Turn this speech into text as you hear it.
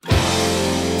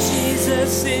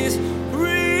Jesus is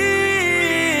real.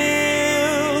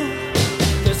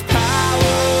 There's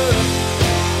power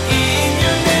in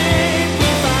your name. We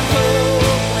find hope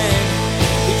when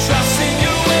we trust in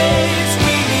your ways.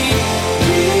 We need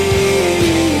real.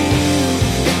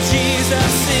 And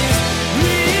Jesus is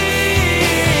real.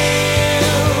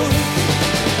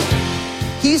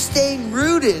 He's staying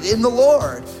rooted in the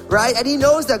Lord, right? And he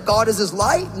knows that God is his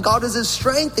light and God is his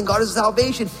strength and God is his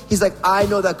salvation. He's like, I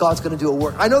know that God's going to do a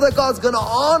work. I know that God's going to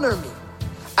honor me.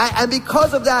 And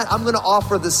because of that, I'm going to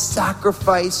offer the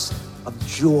sacrifice of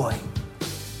joy.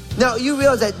 Now, you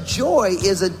realize that joy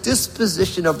is a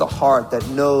disposition of the heart that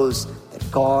knows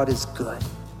that God is good,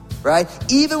 right?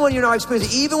 Even when you're not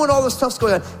experiencing, even when all this stuff's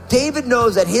going on, David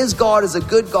knows that his God is a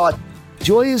good God.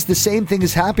 Joy is the same thing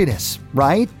as happiness,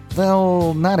 right?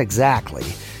 Well, not exactly.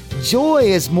 Joy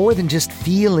is more than just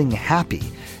feeling happy.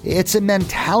 It's a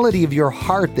mentality of your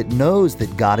heart that knows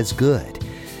that God is good.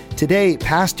 Today,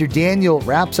 Pastor Daniel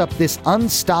wraps up this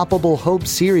Unstoppable Hope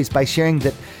series by sharing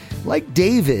that, like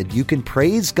David, you can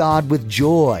praise God with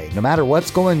joy no matter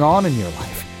what's going on in your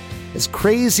life. As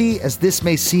crazy as this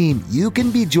may seem, you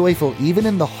can be joyful even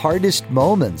in the hardest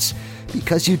moments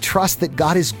because you trust that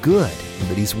God is good and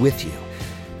that He's with you.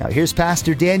 Now here's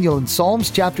Pastor Daniel in Psalms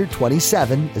chapter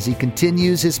 27 as he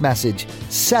continues his message,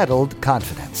 Settled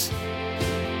Confidence.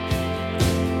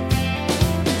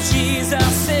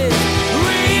 Jesus is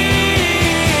real.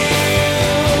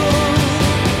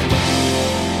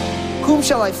 Whom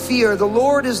shall I fear? The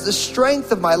Lord is the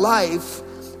strength of my life.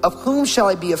 Of whom shall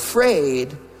I be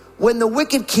afraid? When the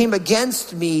wicked came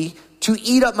against me to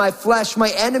eat up my flesh,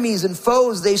 my enemies and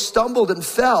foes, they stumbled and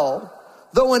fell.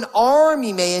 Though an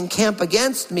army may encamp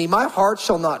against me, my heart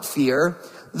shall not fear.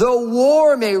 Though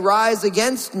war may rise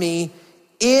against me,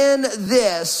 in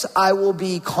this I will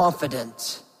be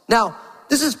confident. Now,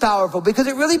 this is powerful because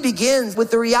it really begins with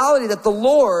the reality that the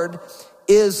Lord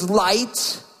is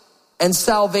light and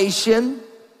salvation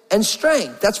and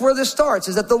strength. That's where this starts,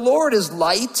 is that the Lord is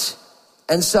light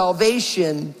and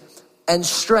salvation and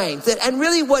strength. And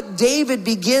really what David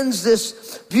begins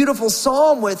this beautiful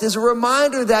psalm with is a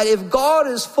reminder that if God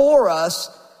is for us,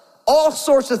 all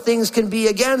sorts of things can be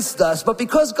against us. But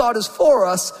because God is for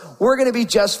us, we're going to be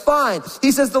just fine.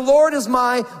 He says, the Lord is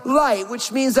my light,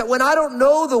 which means that when I don't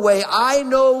know the way, I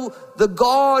know the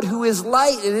God who is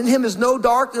light, and in him is no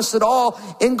darkness at all.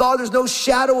 In God, there's no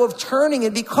shadow of turning.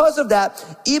 And because of that,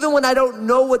 even when I don't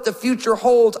know what the future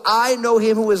holds, I know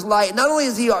him who is light. Not only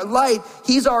is he our light,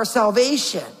 he's our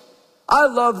salvation. I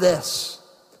love this,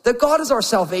 that God is our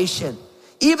salvation.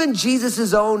 Even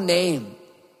Jesus' own name,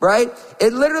 right?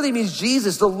 It literally means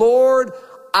Jesus, the Lord,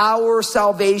 our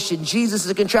salvation. Jesus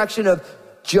is a contraction of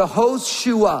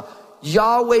Jehoshua,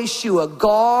 Yahweh Shua,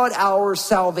 God our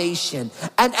salvation.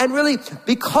 And really,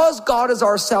 because God is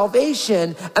our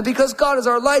salvation and because God is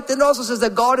our light, then it also says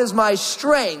that God is my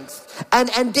strength.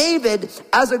 And David,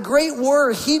 as a great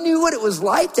warrior, he knew what it was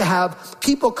like to have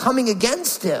people coming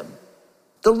against him.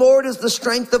 The Lord is the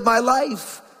strength of my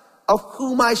life. Of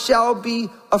whom I shall be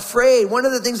afraid. One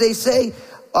of the things they say,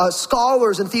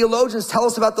 scholars and theologians tell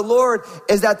us about the Lord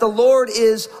is that the Lord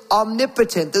is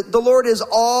omnipotent. The Lord is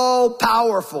all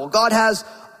powerful. God has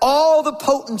all the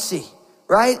potency,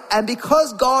 right? And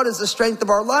because God is the strength of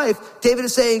our life, David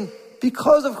is saying,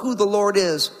 because of who the Lord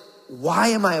is, why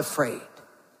am I afraid?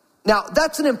 Now,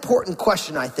 that's an important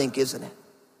question, I think, isn't it?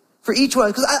 For each one,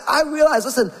 because I realize,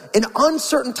 listen, in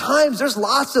uncertain times, there's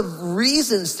lots of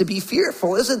reasons to be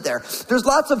fearful, isn't there? There's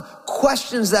lots of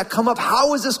questions that come up.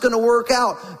 How is this going to work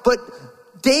out? But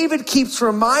David keeps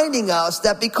reminding us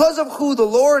that because of who the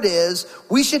Lord is,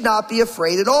 we should not be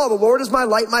afraid at all. The Lord is my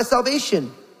light, my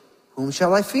salvation. Whom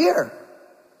shall I fear?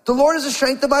 The Lord is the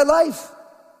strength of my life.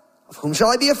 Of whom shall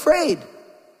I be afraid?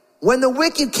 When the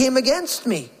wicked came against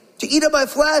me to eat up my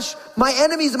flesh, my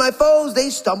enemies and my foes, they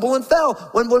stumble and fell.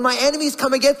 When my enemies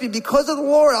come against me, because of the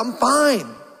Lord, I'm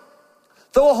fine.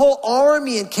 Though a whole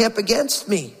army encamp against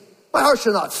me, my heart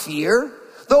shall not fear.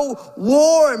 Though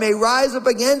war may rise up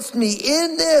against me,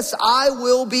 in this I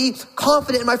will be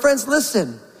confident. And my friends,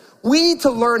 listen, we need to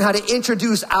learn how to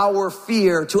introduce our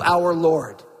fear to our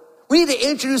Lord. We need to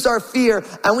introduce our fear,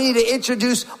 and we need to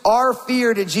introduce our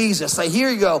fear to Jesus. Like, here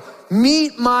you go.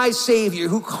 Meet my Savior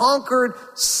who conquered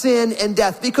sin and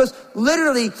death. Because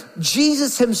literally,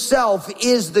 Jesus himself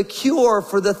is the cure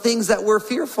for the things that we're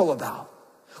fearful about.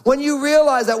 When you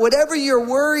realize that whatever you're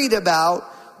worried about,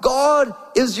 God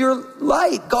is your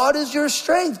light. God is your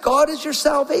strength. God is your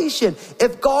salvation.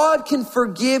 If God can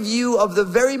forgive you of the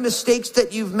very mistakes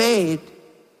that you've made,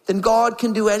 then God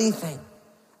can do anything.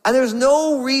 And there's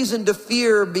no reason to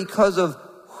fear because of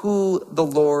who the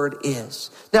Lord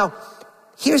is. Now,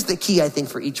 here's the key, I think,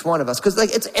 for each one of us, because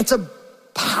it's a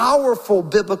powerful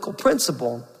biblical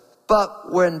principle,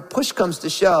 but when push comes to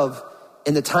shove,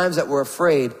 in the times that we're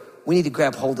afraid, we need to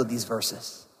grab hold of these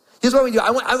verses. Here's what we do.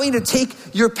 I want you to take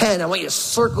your pen. I want you to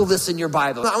circle this in your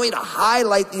Bible. I want you to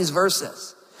highlight these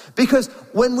verses. Because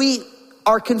when we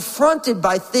are confronted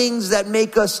by things that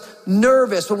make us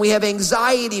nervous, when we have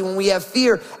anxiety, when we have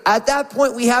fear, at that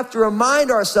point we have to remind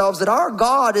ourselves that our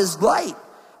God is light.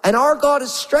 And our God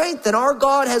is strength, and our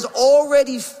God has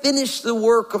already finished the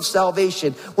work of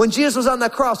salvation. When Jesus was on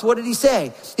that cross, what did he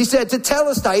say? He said,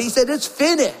 tetelestai, he said, it's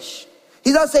finished.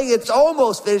 He's not saying it's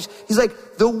almost finished. He's like,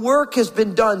 the work has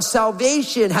been done.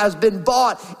 Salvation has been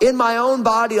bought in my own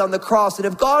body on the cross. And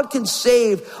if God can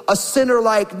save a sinner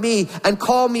like me and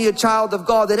call me a child of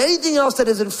God, then anything else that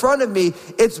is in front of me,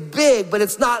 it's big, but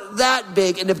it's not that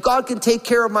big. And if God can take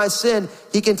care of my sin,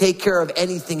 he can take care of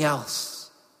anything else.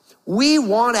 We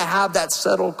want to have that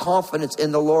settled confidence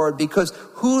in the Lord, because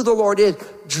who the Lord is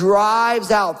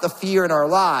drives out the fear in our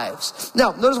lives.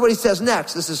 Now, notice what he says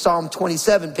next. This is Psalm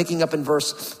 27, picking up in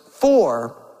verse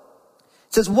 4.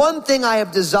 It says, one thing I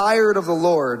have desired of the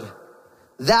Lord,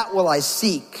 that will I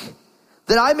seek,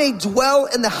 that I may dwell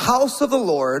in the house of the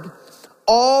Lord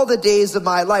all the days of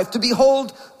my life, to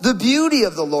behold the beauty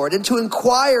of the Lord and to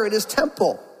inquire in his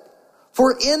temple.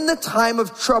 For in the time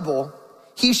of trouble,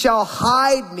 he shall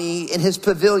hide me in his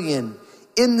pavilion.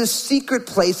 In the secret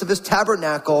place of his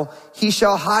tabernacle, he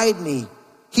shall hide me.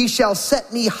 He shall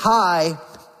set me high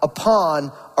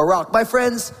upon a rock. My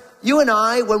friends, you and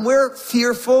I, when we're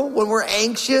fearful, when we're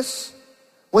anxious,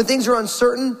 when things are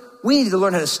uncertain, we need to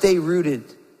learn how to stay rooted.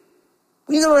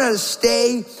 We need to learn how to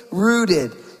stay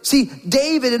rooted. See,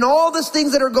 David and all these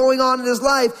things that are going on in his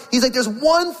life, he's like, there's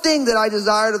one thing that I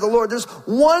desire to the Lord. There's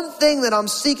one thing that I'm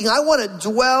seeking. I want to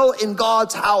dwell in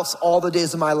God's house all the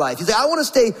days of my life. He's like, I want to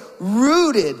stay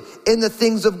rooted in the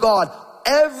things of God.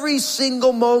 Every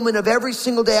single moment of every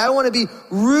single day, I want to be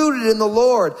rooted in the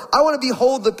Lord. I want to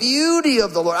behold the beauty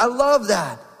of the Lord. I love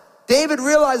that. David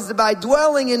realizes that by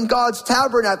dwelling in God's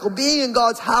tabernacle, being in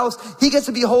God's house, he gets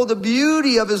to behold the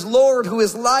beauty of his Lord, who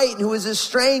is light and who is his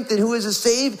strength and who is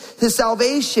his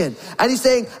salvation. And he's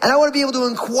saying, and I want to be able to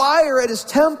inquire at his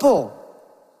temple.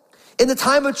 In the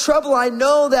time of trouble, I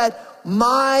know that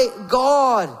my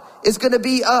God is going to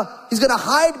be, he's going to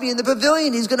hide me in the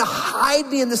pavilion. He's going to hide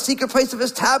me in the secret place of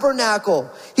his tabernacle.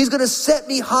 He's going to set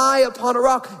me high upon a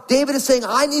rock. David is saying,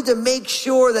 I need to make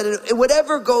sure that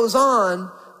whatever goes on,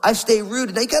 I stay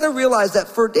rooted. Now you got to realize that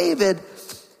for David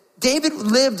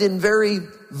lived in very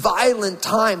violent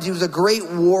times. He was a great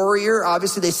warrior.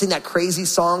 Obviously, they sing that crazy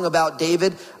song about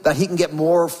David, that he can get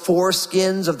more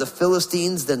foreskins of the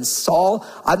Philistines than Saul.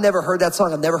 I've never heard that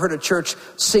song. I've never heard a church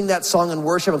sing that song in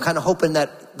worship. I'm kind of hoping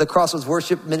that the Crossroads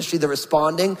Worship Ministry, the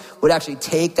Responding, would actually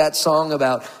take that song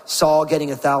about Saul getting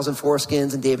 1,000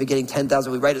 foreskins and David getting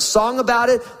 10,000. We write a song about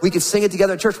it. We could sing it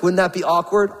together in church. Wouldn't that be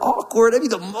awkward? Awkward. That'd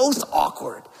be the most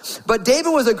awkward. But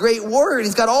David was a great warrior.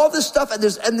 He's got all this stuff, and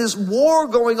there's war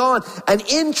going on, and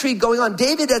intrigue going on.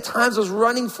 David at times was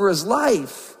running for his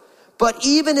life. But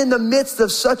even in the midst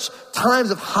of such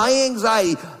times of high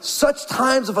anxiety, such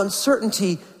times of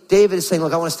uncertainty, David is saying,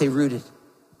 look, I want to stay rooted.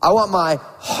 I want my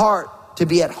heart to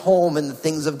be at home in the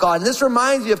things of God. And this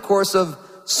reminds me, of course, of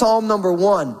Psalm number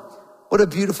 1. What a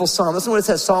beautiful psalm. Listen to what it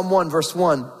says, Psalm 1, verse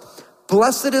 1.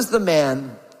 Blessed is the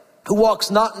man who walks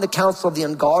not in the counsel of the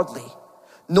ungodly,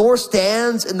 nor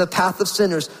stands in the path of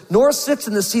sinners, nor sits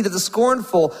in the seat of the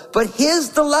scornful, but his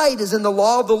delight is in the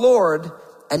law of the Lord,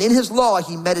 and in his law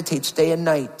he meditates day and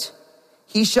night.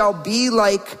 He shall be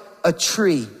like a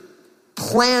tree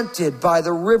planted by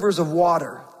the rivers of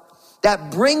water,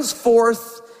 that brings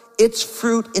forth its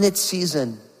fruit in its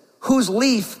season, whose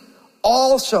leaf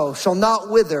also shall not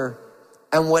wither,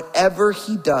 and whatever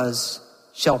he does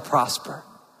shall prosper.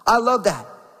 I love that.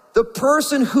 The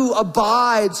person who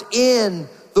abides in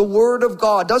the word of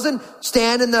God doesn't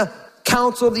stand in the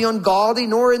counsel of the ungodly,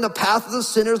 nor in the path of the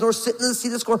sinners, nor sit in the seat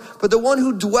of the scorn, but the one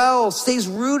who dwells, stays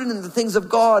rooted in the things of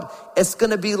God, it's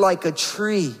going to be like a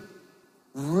tree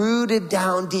rooted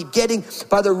down deep, getting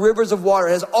by the rivers of water.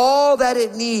 It has all that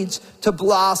it needs to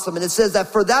blossom. And it says that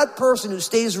for that person who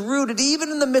stays rooted, even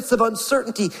in the midst of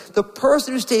uncertainty, the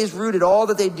person who stays rooted, all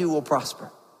that they do will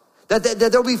prosper. That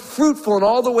they'll be fruitful in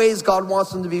all the ways God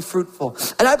wants them to be fruitful.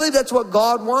 And I believe that's what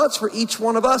God wants for each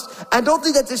one of us. And don't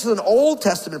think that this is an Old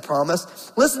Testament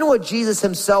promise. Listen to what Jesus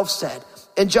himself said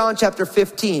in John chapter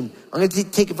 15. I'm going to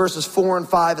take verses 4 and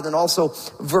 5 and then also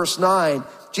verse 9.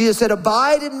 Jesus said,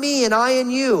 abide in me and I in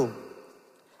you.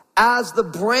 As the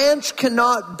branch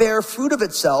cannot bear fruit of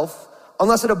itself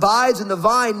unless it abides in the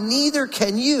vine, neither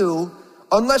can you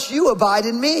unless you abide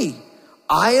in me.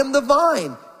 I am the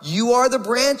vine, you are the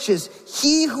branches.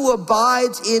 He who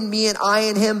abides in me and I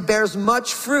in him bears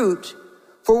much fruit.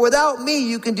 For without me,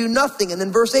 you can do nothing. And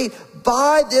then verse 8,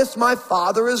 by this my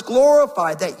Father is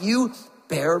glorified, that you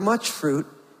bear much fruit,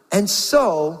 and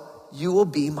so you will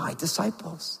be my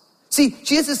disciples. See,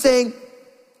 Jesus is saying,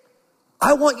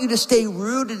 I want you to stay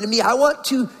rooted in me. I want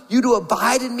you to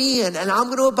abide in me, and I'm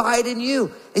going to abide in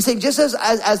you. He's saying, just as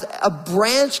a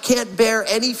branch can't bear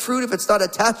any fruit if it's not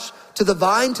attached to the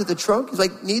vine, to the trunk, he's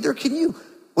like, neither can you.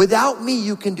 Without me,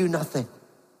 you can do nothing.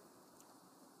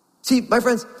 See, my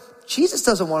friends, Jesus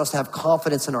doesn't want us to have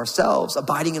confidence in ourselves,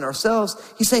 abiding in ourselves.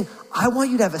 He's saying, I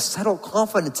want you to have a settled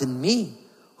confidence in me,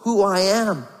 who I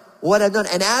am, what I've done.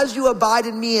 And as you abide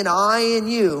in me and I in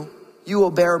you, you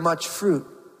will bear much fruit.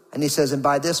 And he says, and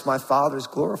by this my Father is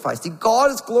glorified. See,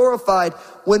 God is glorified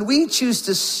when we choose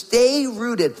to stay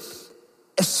rooted,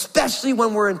 especially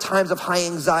when we're in times of high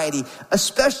anxiety,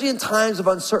 especially in times of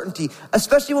uncertainty,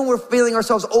 especially when we're feeling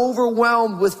ourselves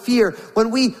overwhelmed with fear.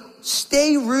 When we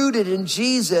stay rooted in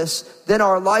Jesus, then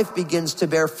our life begins to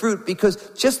bear fruit, because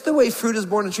just the way fruit is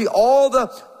born in a tree, all the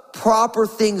proper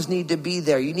things need to be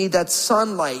there. You need that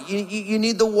sunlight. You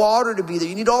need the water to be there.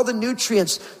 You need all the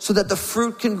nutrients so that the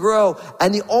fruit can grow.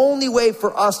 And the only way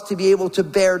for us to be able to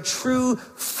bear true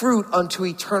fruit unto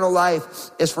eternal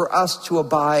life is for us to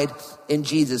abide in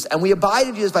Jesus. And we abide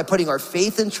in Jesus by putting our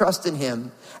faith and trust in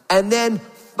him, and then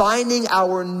finding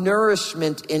our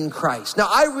nourishment in Christ. Now,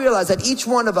 I realize that each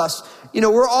one of us,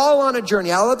 we're all on a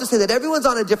journey. I love to say that everyone's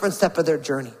on a different step of their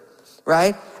journey,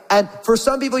 right? And for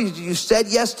some people, you said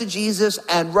yes to Jesus,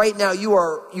 and right now you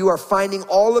are finding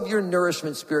all of your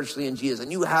nourishment spiritually in Jesus, and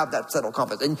you have that settled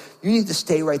confidence, and you need to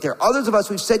stay right there. Others of us,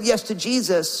 we've said yes to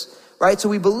Jesus, right? So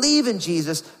we believe in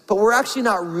Jesus, but we're actually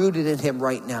not rooted in him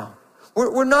right now.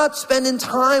 We're not spending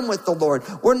time with the Lord.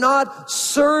 We're not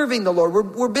serving the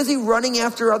Lord. We're busy running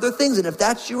after other things. And if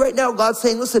that's you right now, God's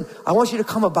saying, listen, I want you to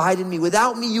come abide in me.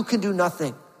 Without me, you can do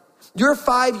nothing. Your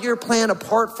 5-year plan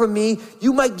apart from me,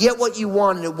 you might get what you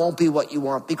want and it won't be what you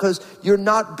want, because you're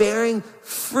not bearing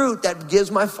fruit that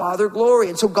gives my Father glory.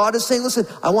 And so God is saying, listen,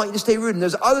 I want you to stay rooted. And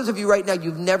there's others of you right now,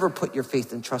 you've never put your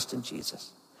faith and trust in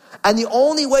Jesus. And the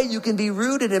only way you can be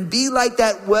rooted and be like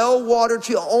that well-watered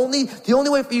tree, the only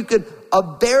way for you could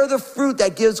bear the fruit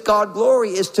that gives God glory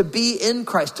is to be in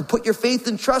Christ, to put your faith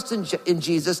and trust in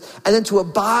Jesus, and then to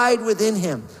abide within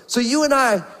him. So you want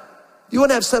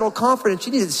to have settled confidence,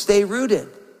 you need to stay rooted.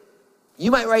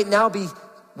 You might right now be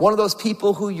one of those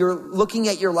people who you're looking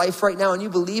at your life right now and you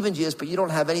believe in Jesus, but you don't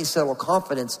have any settled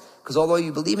confidence, because although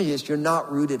you believe in Jesus, you're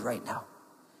not rooted right now.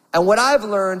 And what I've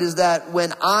learned is that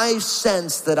when I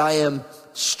sense that I am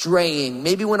straying,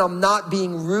 maybe when I'm not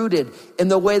being rooted in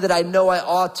the way that I know I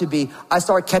ought to be, I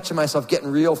start catching myself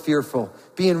getting real fearful,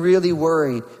 being really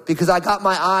worried, because I got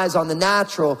my eyes on the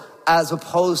natural as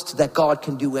opposed to that God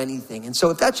can do anything. And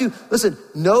so if that's you, listen,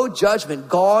 no judgment.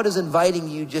 God is inviting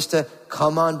you just to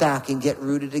come on back and get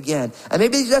rooted again. And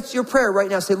maybe that's your prayer right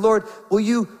now. Say, Lord, will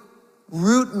you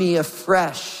root me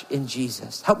afresh in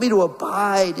Jesus? Help me to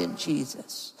abide in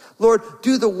Jesus. Lord,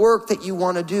 do the work that you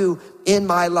want to do in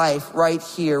my life right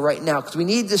here, right now, because we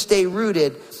need to stay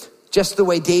rooted just the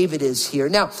way David is here.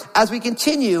 Now, as we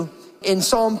continue in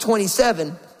Psalm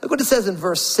 27, look what it says in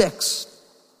verse 6.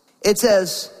 It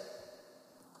says,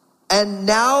 and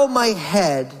now my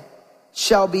head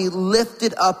shall be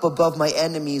lifted up above my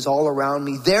enemies all around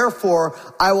me. Therefore,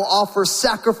 I will offer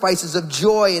sacrifices of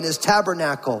joy in his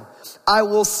tabernacle. I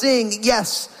will sing,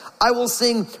 yes, I will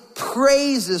sing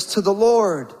praises to the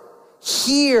Lord.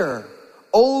 Hear,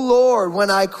 O Lord,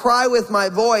 when I cry with my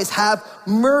voice, have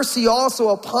mercy also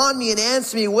upon me and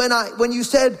answer me. When you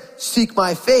said, seek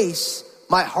my face,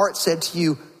 my heart said to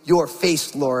you, your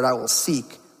face, Lord, I will seek.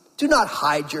 Do not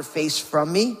hide your face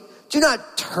from me. Do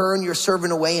not turn your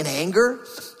servant away in anger.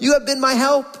 You have been my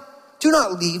help. Do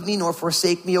not leave me nor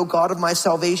forsake me, O God of my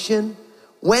salvation.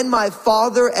 When my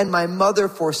father and my mother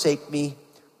forsake me,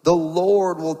 the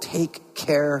Lord will take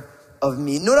care of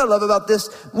me. You know what I love about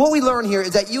this? What we learn here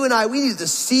is that you and I, we need to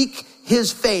seek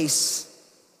his face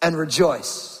and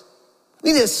rejoice.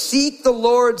 We need to seek the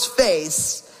Lord's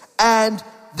face and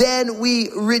then we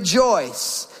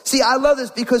rejoice. See, I love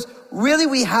this because really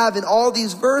we have in all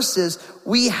these verses,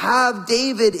 we have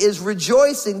David is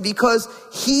rejoicing because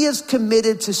he is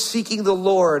committed to seeking the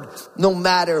Lord no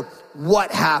matter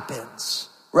what happens,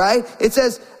 right? It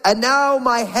says, and now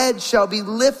my head shall be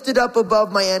lifted up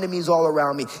above my enemies all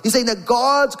around me. He's saying that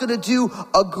God's going to do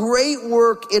a great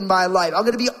work in my life. I'm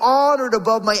going to be honored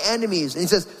above my enemies. And he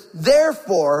says,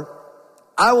 therefore,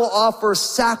 I will offer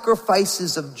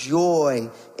sacrifices of joy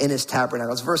in his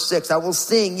tabernacles. Verse 6, I will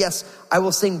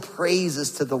sing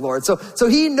praises to the Lord. So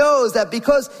he knows that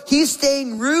because he's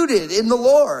staying rooted in the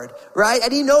Lord, right?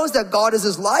 And he knows that God is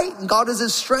his light and God is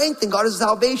his strength and God is his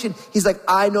salvation. He's like,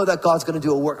 I know that God's going to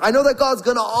do a work. I know that God's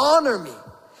going to honor me.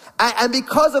 And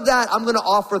because of that, I'm going to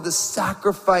offer the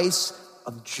sacrifice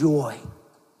of joy.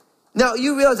 Now,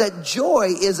 you realize that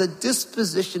joy is a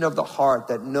disposition of the heart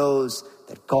that knows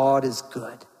that God is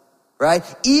good, right?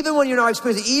 Even when you're not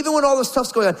experiencing, even when all this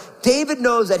stuff's going on, David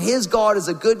knows that his God is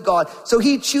a good God. So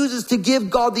he chooses to give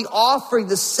God the offering,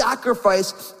 the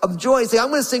sacrifice of joy. He's saying, I'm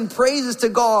going to sing praises to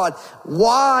God.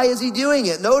 Why is he doing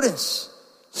it? Notice,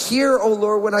 hear, O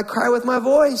Lord, when I cry with my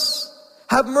voice.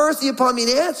 Have mercy upon me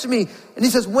and answer me. And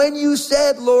he says, when you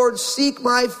said, Lord, seek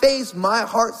my face, my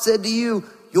heart said to you,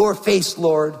 your face,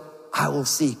 Lord, I will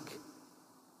seek.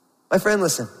 My friend,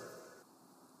 listen.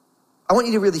 I want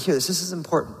you to really hear this. This is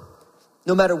important.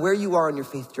 No matter where you are on your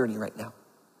faith journey right now,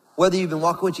 whether you've been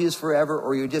walking with Jesus forever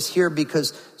or you're just here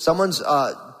because someone's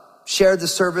shared the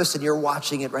service and you're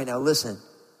watching it right now, listen.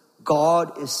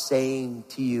 God is saying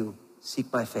to you,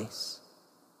 seek my face.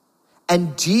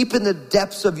 And deep in the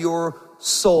depths of your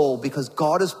soul, because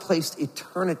God has placed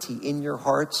eternity in your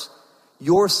hearts,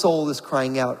 your soul is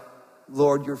crying out,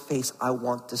 Lord, your face I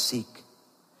want to seek.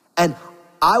 And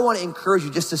I want to encourage you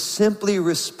just to simply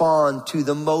respond to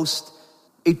the most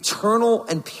eternal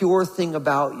and pure thing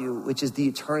about you, which is the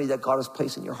eternity that God has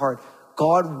placed in your heart.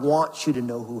 God wants you to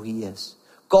know who he is.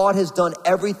 God has done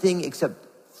everything except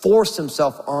force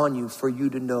himself on you for you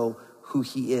to know who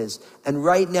he is. And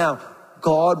right now,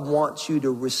 God wants you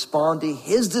to respond to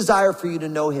his desire for you to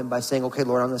know him by saying, okay,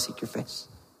 Lord, I'm going to seek your face.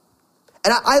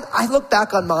 And I look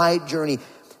back on my journey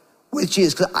with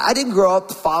Jesus, because I didn't grow up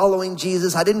following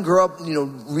Jesus. I didn't grow up,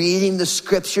 reading the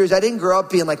scriptures. I didn't grow up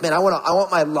being like, man, I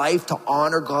want my life to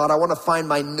honor God. I want to find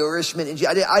my nourishment in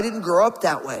Jesus. I didn't grow up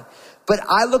that way. But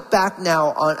I look back now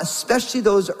on especially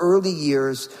those early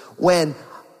years when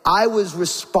I was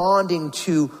responding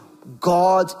to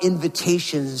God's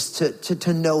invitations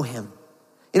to know him.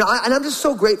 And I'm just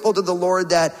so grateful to the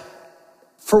Lord that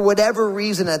for whatever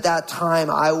reason at that time,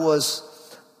 I was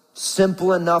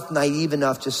simple enough, naive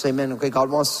enough to say, man, okay, God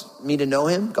wants me to know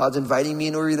him. God's inviting me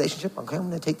into a relationship. Okay, I'm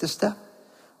going to take this step,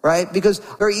 right? Because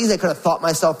very easily I could have thought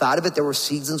myself out of it. There were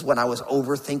seasons when I was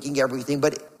overthinking everything.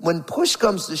 But when push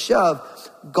comes to shove,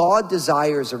 God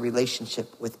desires a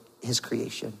relationship with his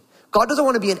creation. God doesn't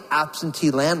want to be an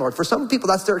absentee landlord. For some people,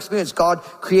 that's their experience. God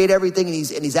created everything and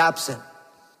he's absent.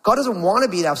 God doesn't want to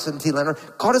be an absentee landlord.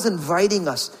 God is inviting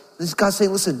us. This God's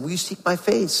saying, listen, will you seek my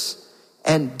face?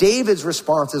 And David's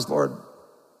response is, Lord,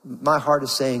 my heart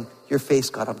is saying, your face,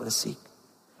 God, I'm going to seek.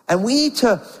 And we need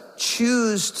to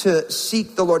choose to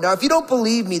seek the Lord. Now, if you don't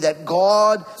believe me that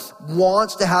God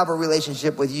wants to have a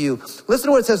relationship with you, listen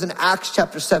to what it says in Acts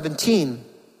chapter 17,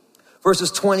 verses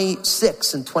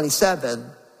 26 and 27.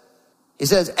 He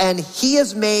says, and he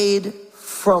has made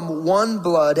from one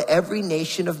blood every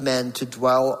nation of men to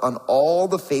dwell on all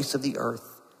the face of the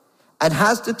earth, and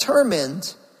has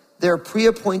determined their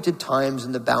pre-appointed times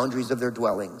and the boundaries of their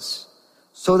dwellings,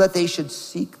 so that they should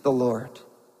seek the Lord,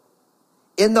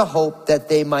 in the hope that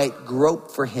they might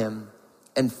grope for him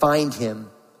and find him,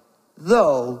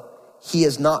 though he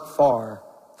is not far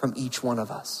from each one of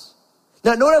us.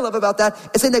 Now, know what I love about that?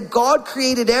 It's saying that God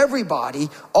created everybody,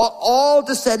 all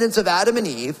descendants of Adam and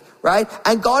Eve, right?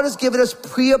 And God has given us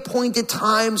pre-appointed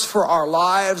times for our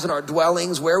lives and our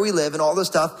dwellings, where we live and all this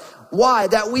stuff. Why?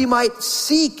 That we might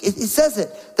seek, it says it,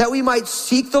 that we might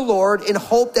seek the Lord in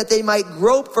hope that they might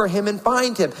grope for him and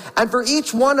find him. And for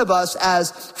each one of us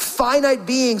as finite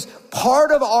beings,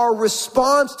 part of our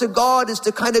response to God is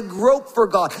to kind of grope for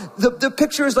God. The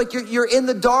picture is like you're in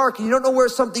the dark and you don't know where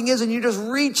something is and you're just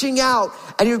reaching out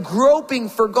and you're groping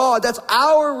for God. That's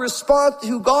our response to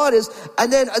who God is.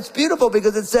 And then it's beautiful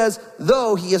because it says,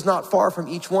 though he is not far from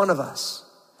each one of us.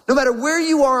 No matter where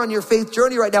you are on your faith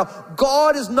journey right now,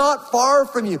 God is not far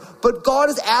from you, but God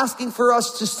is asking for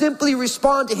us to simply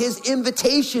respond to his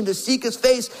invitation to seek his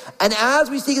face. And as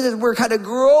we seek it, we're kind of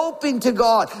groping to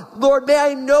God. Lord, may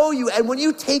I know you. And when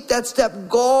you take that step,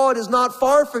 God is not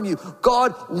far from you.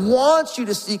 God wants you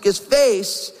to seek his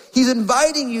face. He's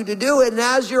inviting you to do it. And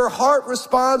as your heart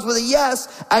responds with a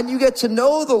yes, and you get to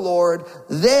know the Lord,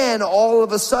 then all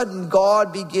of a sudden,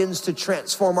 God begins to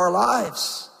transform our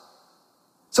lives.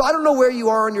 So I don't know where you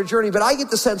are on your journey, but I get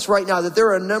the sense right now that there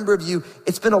are a number of you,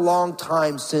 it's been a long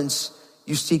time since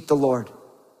you seek the Lord.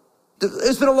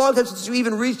 It's been a long time since you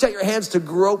even reached out your hands to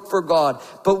grope for God.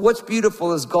 But what's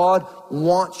beautiful is God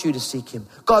wants you to seek him.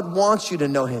 God wants you to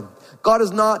know him. God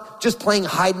is not just playing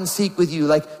hide and seek with you,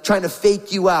 like trying to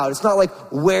fake you out. It's not like,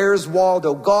 where's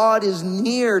Waldo? God is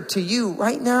near to you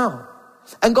right now.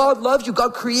 And God loves you.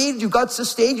 God created you. God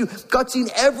sustained you. God's seen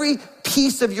every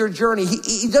piece of your journey.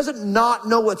 He doesn't not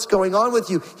know what's going on with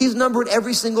you. He's numbered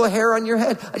every single hair on your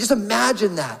head. I just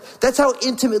imagine that. That's how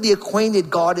intimately acquainted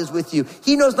God is with you.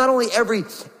 He knows not only every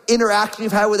interaction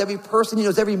you've had with every person, he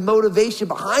knows every motivation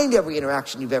behind every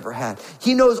interaction you've ever had.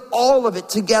 He knows all of it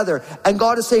together. And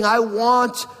God is saying, I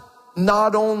want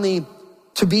not only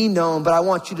to be known, but I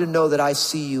want you to know that I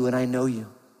see you and I know you.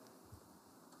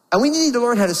 And we need to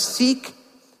learn how to seek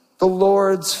the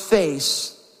Lord's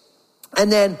face and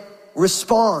then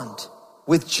respond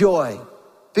with joy.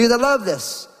 Because I love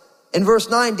this. In verse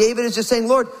 9, David is just saying,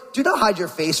 Lord, do not hide your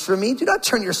face from me. Do not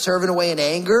turn your servant away in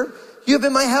anger. You have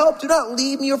been my help. Do not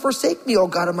leave me or forsake me, O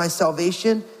God of my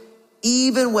salvation.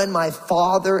 Even when my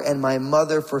father and my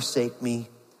mother forsake me,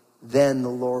 then the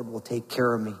Lord will take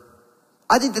care of me.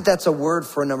 I think that that's a word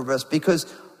for a number of us, because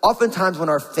oftentimes when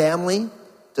our family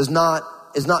is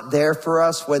not there for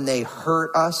us, when they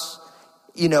hurt us,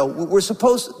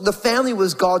 the family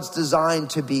was God's design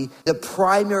to be the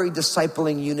primary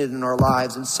discipling unit in our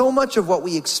lives. And so much of what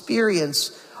we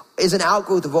experience is an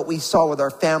outgrowth of what we saw with our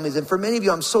families. And for many of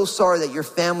you, I'm so sorry that your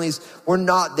families were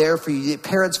not there for you. Your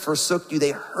parents forsook you.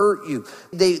 They hurt you.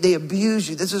 They abused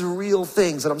you. This is real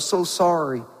things, and I'm so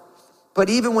sorry. But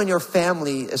even when your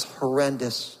family is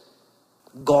horrendous,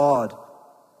 God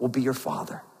will be your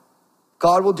father.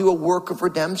 God will do a work of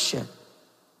redemption.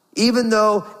 Even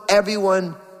though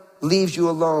everyone leaves you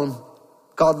alone,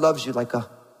 God loves you like a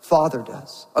father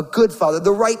does. A good father,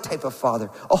 the right type of father,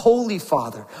 a holy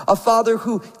father, a father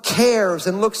who cares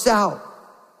and looks out.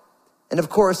 And of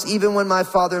course, even when my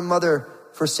father and mother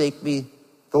forsake me,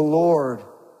 the Lord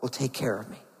will take care of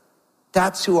me.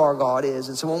 That's who our God is.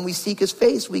 And so when we seek his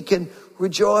face, we can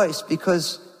rejoice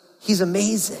because he's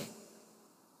amazing.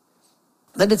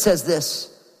 Then it says this,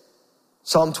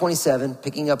 Psalm 27,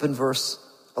 picking up in verse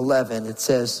 11, it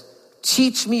says,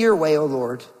 teach me your way, O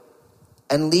Lord,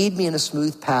 and lead me in a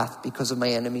smooth path because of my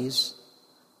enemies.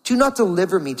 Do not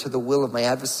deliver me to the will of my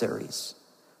adversaries,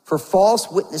 for false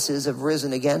witnesses have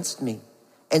risen against me,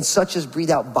 and such as breathe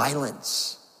out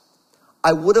violence.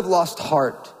 I would have lost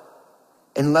heart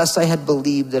unless I had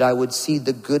believed that I would see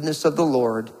the goodness of the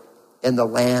Lord in the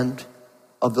land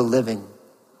of the living.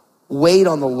 Wait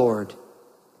on the Lord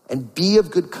and be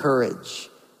of good courage,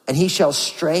 and he shall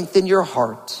strengthen your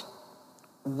heart.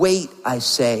 Wait, I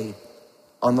say,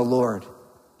 on the Lord.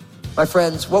 My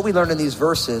friends, what we learn in these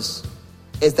verses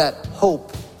is that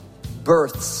hope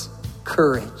births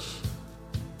courage.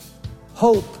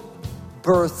 Hope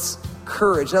births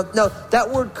courage. Now that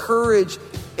word courage,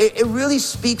 it really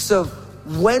speaks of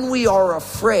when we are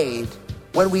afraid,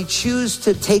 when we choose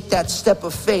to take that step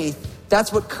of faith.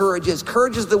 That's what courage is.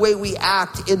 Courage is the way we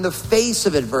act in the face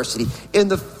of adversity, in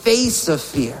the face of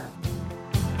fear.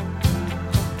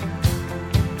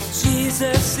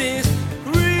 Jesus is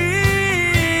real.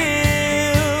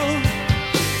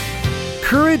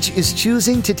 Courage is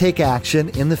choosing to take action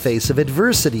in the face of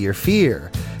adversity or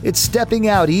fear. It's stepping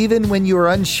out even when you are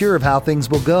unsure of how things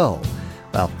will go.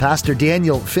 Well, Pastor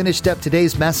Daniel finished up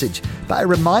today's message by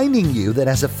reminding you that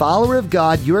as a follower of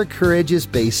God, your courage is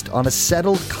based on a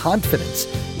settled confidence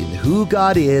in who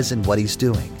God is and what he's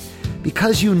doing.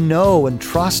 Because you know and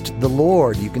trust the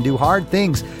Lord, you can do hard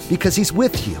things because he's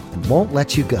with you and won't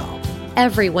let you go.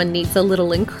 Everyone needs a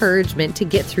little encouragement to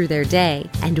get through their day,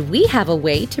 and we have a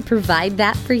way to provide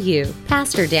that for you.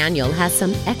 Pastor Daniel has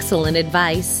some excellent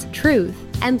advice, truth,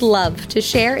 and love to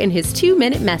share in his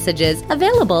 2-minute messages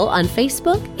available on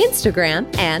Facebook, Instagram,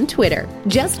 and Twitter.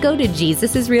 Just go to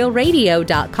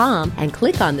JesusIsRealRadio.com and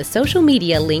click on the social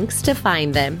media links to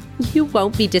find them. You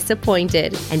won't be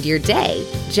disappointed, and your day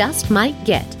just might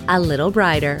get a little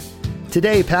brighter.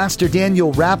 Today, Pastor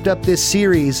Daniel wrapped up this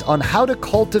series on how to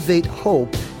cultivate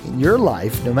hope in your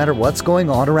life no matter what's going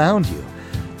on around you.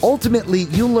 Ultimately,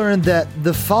 you learn that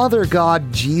the Father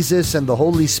God, Jesus, and the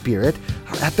Holy Spirit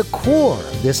are at the core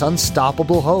of this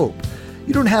unstoppable hope.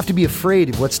 You don't have to be afraid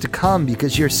of what's to come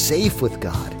because you're safe with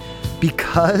God.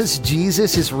 Because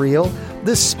Jesus is real,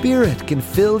 the Spirit can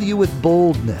fill you with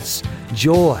boldness,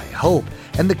 joy, hope,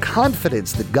 and the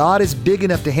confidence that God is big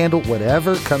enough to handle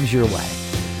whatever comes your way.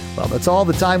 Well, that's all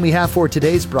the time we have for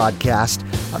today's broadcast.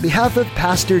 On behalf of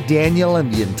Pastor Daniel and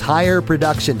the entire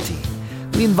production team,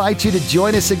 we invite you to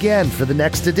join us again for the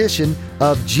next edition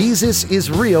of Jesus is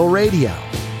Real Radio.